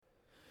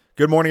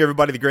Good morning,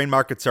 everybody. The grain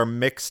markets are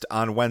mixed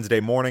on Wednesday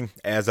morning.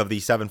 As of the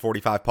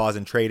 7:45 pause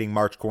in trading,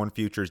 March corn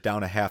futures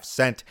down a half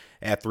cent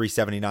at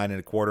 379 and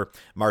a quarter.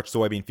 March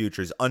soybean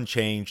futures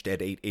unchanged at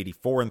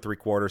 884 and three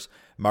quarters.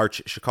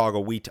 March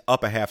Chicago wheat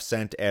up a half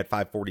cent at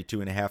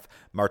 542 and a half.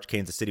 March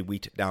Kansas City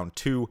wheat down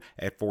 2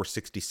 at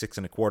 466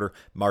 and a quarter.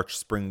 March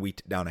spring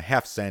wheat down a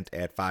half cent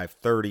at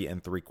 530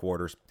 and three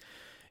quarters.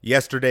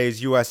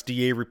 Yesterday's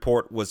USDA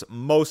report was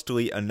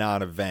mostly a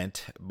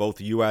non-event. Both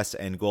U.S.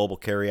 and global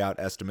carryout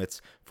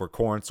estimates for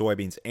corn,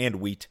 soybeans, and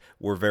wheat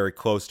were very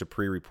close to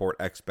pre-report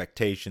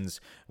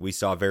expectations. We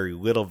saw very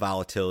little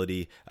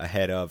volatility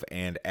ahead of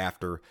and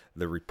after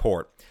the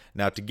report.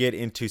 Now, to get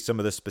into some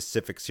of the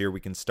specifics here, we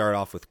can start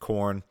off with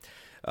corn.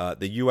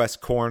 The U.S.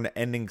 corn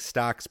ending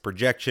stocks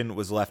projection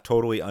was left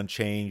totally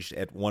unchanged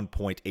at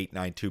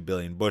 1.892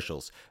 billion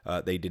bushels.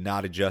 They did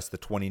not adjust the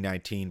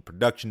 2019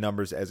 production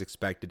numbers as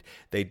expected.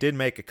 They did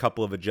make a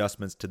couple of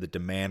adjustments to the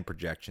demand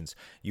projections.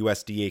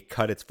 USDA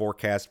cut its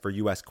forecast for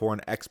U.S.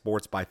 corn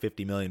exports by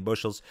 50 million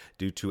bushels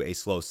due to a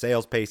slow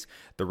sales pace.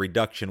 The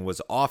reduction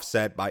was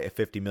offset by a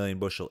 50 million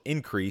bushel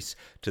increase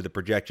to the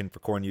projection for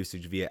corn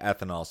usage via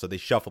ethanol. So they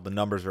shuffled the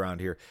numbers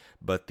around here,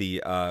 but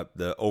the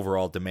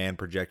overall demand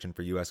projection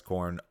for U.S.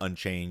 corn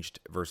unchanged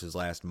versus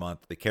last month.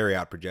 The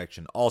carryout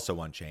projection also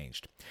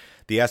unchanged.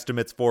 The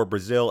estimates for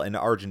Brazil and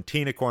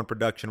Argentina corn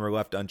production were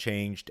left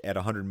unchanged at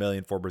 100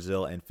 million for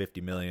Brazil and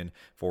 50 million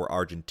for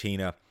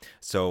Argentina.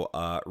 So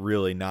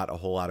really not a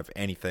whole lot of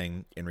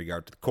anything in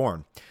regard to the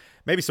corn.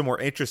 Maybe some more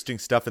interesting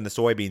stuff in the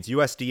soybeans.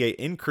 USDA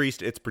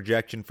increased its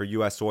projection for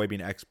U.S.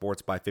 soybean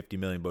exports by 50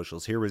 million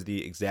bushels. Here was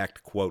the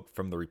exact quote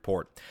from the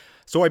report.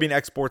 Soybean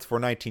exports for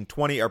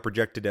 1920 are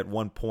projected at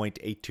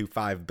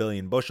 1.825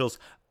 billion bushels,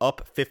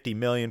 up 50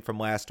 million from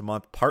last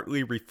month,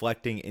 partly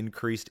reflecting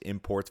increased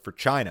imports for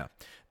China.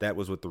 That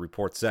was what the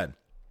report said.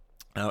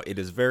 Now, it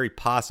is very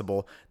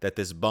possible that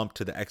this bump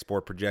to the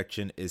export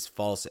projection is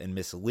false and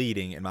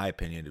misleading, in my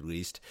opinion at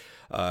least.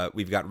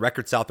 We've got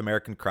record South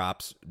American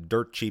crops,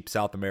 dirt cheap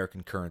South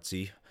American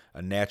currency,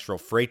 a natural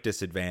freight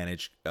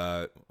disadvantage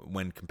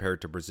when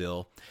compared to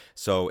Brazil.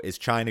 So is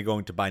China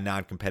going to buy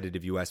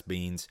non-competitive U.S.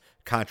 beans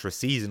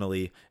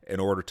contra-seasonally in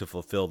order to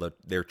fulfill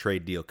their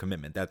trade deal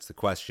commitment? That's the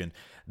question.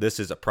 This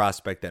is a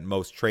prospect that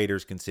most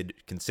traders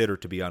consider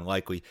to be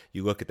unlikely.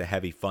 You look at the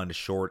heavy fund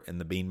short in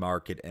the bean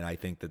market, and I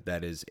think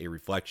that is a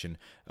reflection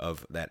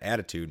of that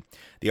attitude.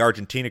 The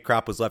Argentina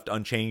crop was left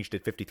unchanged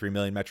at 53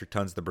 million metric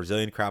tons. The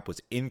Brazilian crop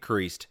was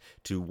increased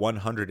to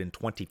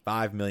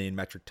 125 million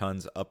metric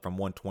tons, up from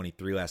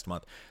 123 last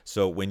month.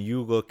 So when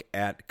you look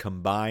at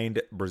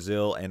combined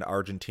Brazil and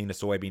Argentina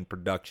soybean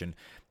production,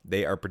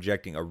 they are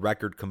projecting a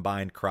record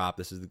combined crop.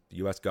 This is the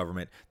U.S.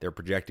 government. They're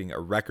projecting a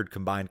record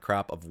combined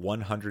crop of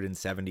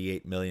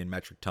 178 million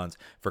metric tons.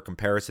 For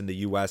comparison, the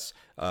U.S.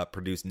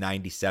 Produced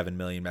 97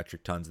 million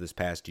metric tons this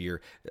past year.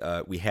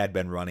 We had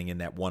been running in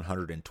that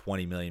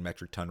 120 million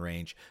metric ton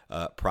range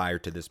prior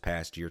to this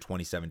past year,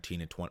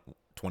 2017 and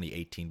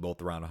 2018,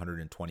 both around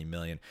 120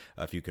 million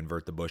if you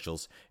convert the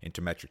bushels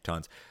into metric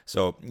tons.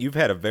 So you've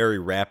had a very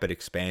rapid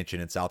expansion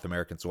in South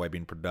American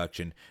soybean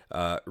production.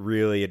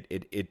 Really,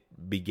 it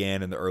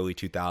began in the early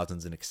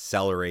 2000s and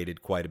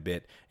accelerated quite a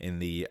bit in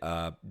the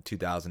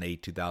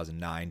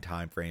 2008-2009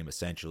 timeframe,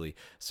 essentially.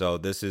 So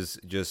this is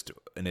just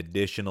an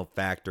additional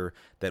factor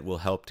that will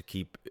help to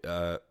keep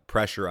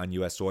pressure on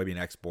U.S. soybean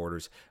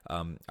exporters.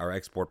 Our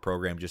export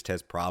program just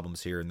has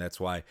problems here, and that's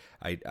why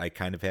I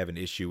kind of have an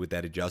issue with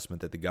that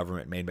adjustment that the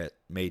government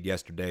made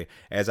yesterday.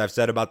 As I've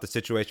said about the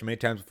situation many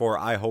times before,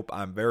 I hope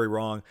I'm very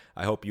wrong.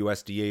 I hope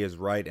USDA is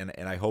right, and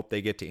I hope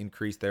they get to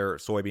increase their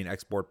soybean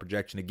export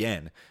projection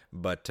again.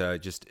 But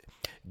just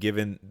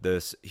given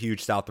this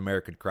huge South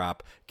American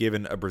crop,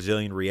 given a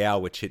Brazilian real,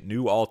 which hit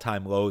new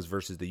all-time lows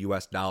versus the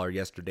U.S. dollar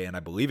yesterday, and I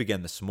believe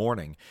again this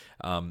morning,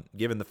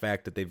 given the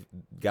fact that they've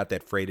got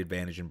that freight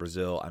advantage in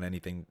Brazil on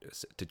anything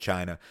to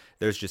China,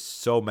 there's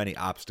just so many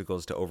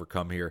obstacles to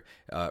overcome here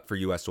for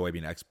U.S.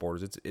 soybean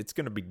exporters. It's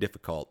going to be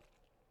difficult.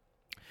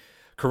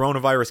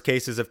 Coronavirus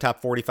cases have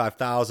topped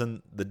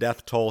 45,000. The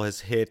death toll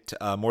has hit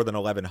more than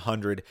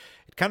 1,100.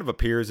 It kind of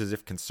appears as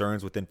if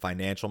concerns within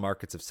financial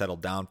markets have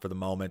settled down for the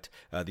moment.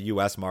 The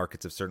U.S.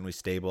 markets have certainly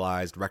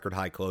stabilized. Record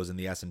high close in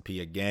the S&P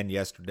again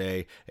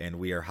yesterday, and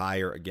we are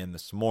higher again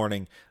this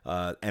morning.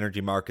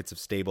 Energy markets have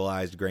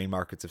stabilized. Grain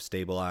markets have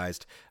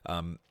stabilized.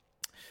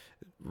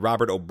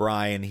 Robert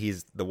O'Brien,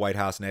 he's the White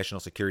House National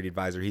Security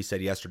Advisor, he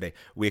said yesterday,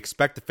 "We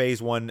expect the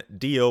Phase 1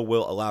 deal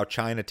will allow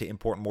China to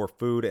import more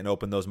food and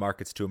open those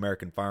markets to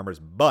American farmers.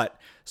 But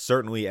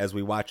certainly as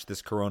we watch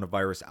this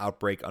coronavirus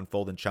outbreak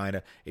unfold in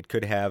China, it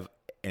could have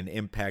an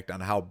impact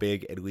on how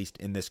big, at least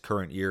in this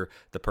current year,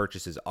 the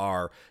purchases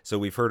are." So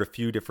we've heard a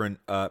few different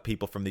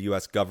people from the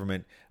U.S.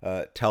 government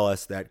tell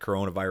us that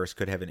coronavirus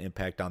could have an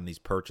impact on these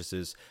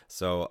purchases.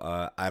 So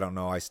I don't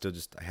know. I still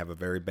just have a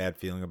very bad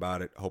feeling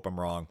about it. Hope I'm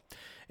wrong.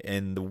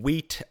 In the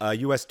wheat,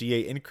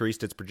 USDA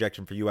increased its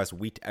projection for U.S.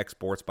 wheat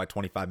exports by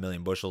 25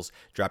 million bushels,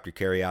 dropped your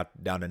carryout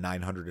down to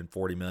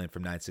 940 million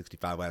from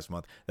 965 last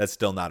month. That's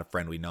still not a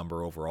friendly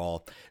number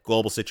overall.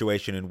 Global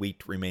situation in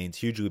wheat remains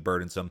hugely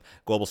burdensome.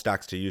 Global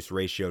stocks-to-use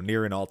ratio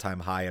near an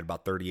all-time high at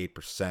about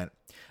 38%.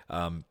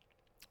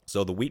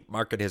 So the wheat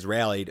market has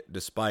rallied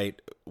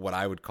despite what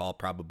I would call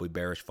probably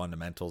bearish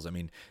fundamentals. I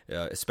mean,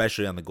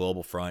 especially on the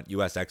global front,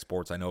 U.S.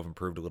 exports I know have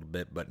improved a little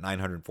bit, but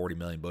 940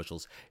 million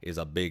bushels is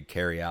a big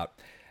carryout.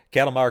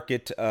 Cattle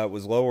market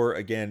was lower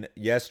again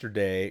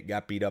yesterday,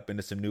 got beat up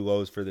into some new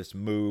lows for this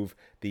move.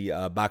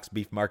 The box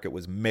beef market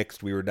was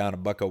mixed. We were down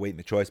 $1.08 in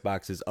the choice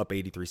boxes, up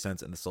 83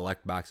 cents in the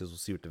select boxes. We'll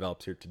see what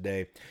develops here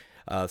today.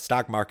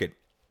 Stock market,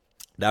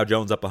 Dow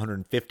Jones up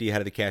 150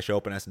 ahead of the cash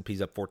open.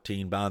 S&P's up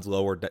 14. Bonds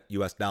lower.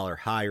 U.S. dollar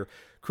higher.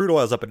 Crude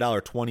oil's up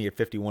 $1.20 at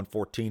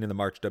 51.14 in the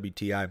March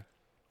WTI.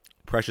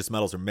 Precious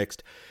metals are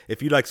mixed.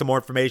 If you'd like some more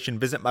information,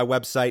 visit my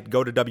website.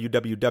 Go to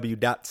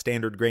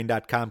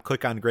www.standardgrain.com.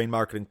 Click on Grain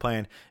Marketing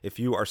Plan. If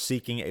you are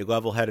seeking a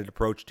level-headed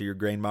approach to your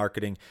grain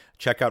marketing,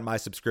 check out my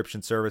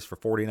subscription service for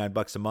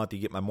 $49 a month. You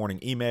get my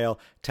morning email,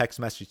 text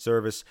message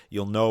service.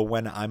 You'll know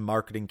when I'm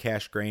marketing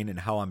cash grain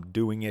and how I'm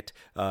doing it.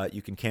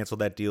 You can cancel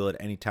that deal at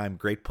any time.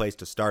 Great place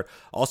to start.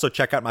 Also,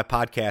 check out my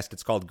podcast.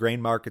 It's called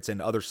Grain Markets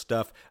and Other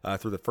Stuff.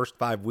 Through the first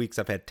 5 weeks,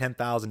 I've had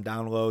 10,000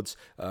 downloads.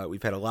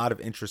 We've had a lot of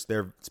interest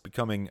there. It's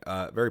becoming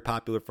very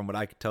popular from what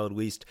I could tell at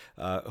least.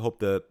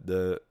 Hope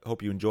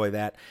you enjoy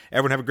that.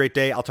 Everyone have a great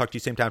day. I'll talk to you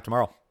same time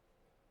tomorrow.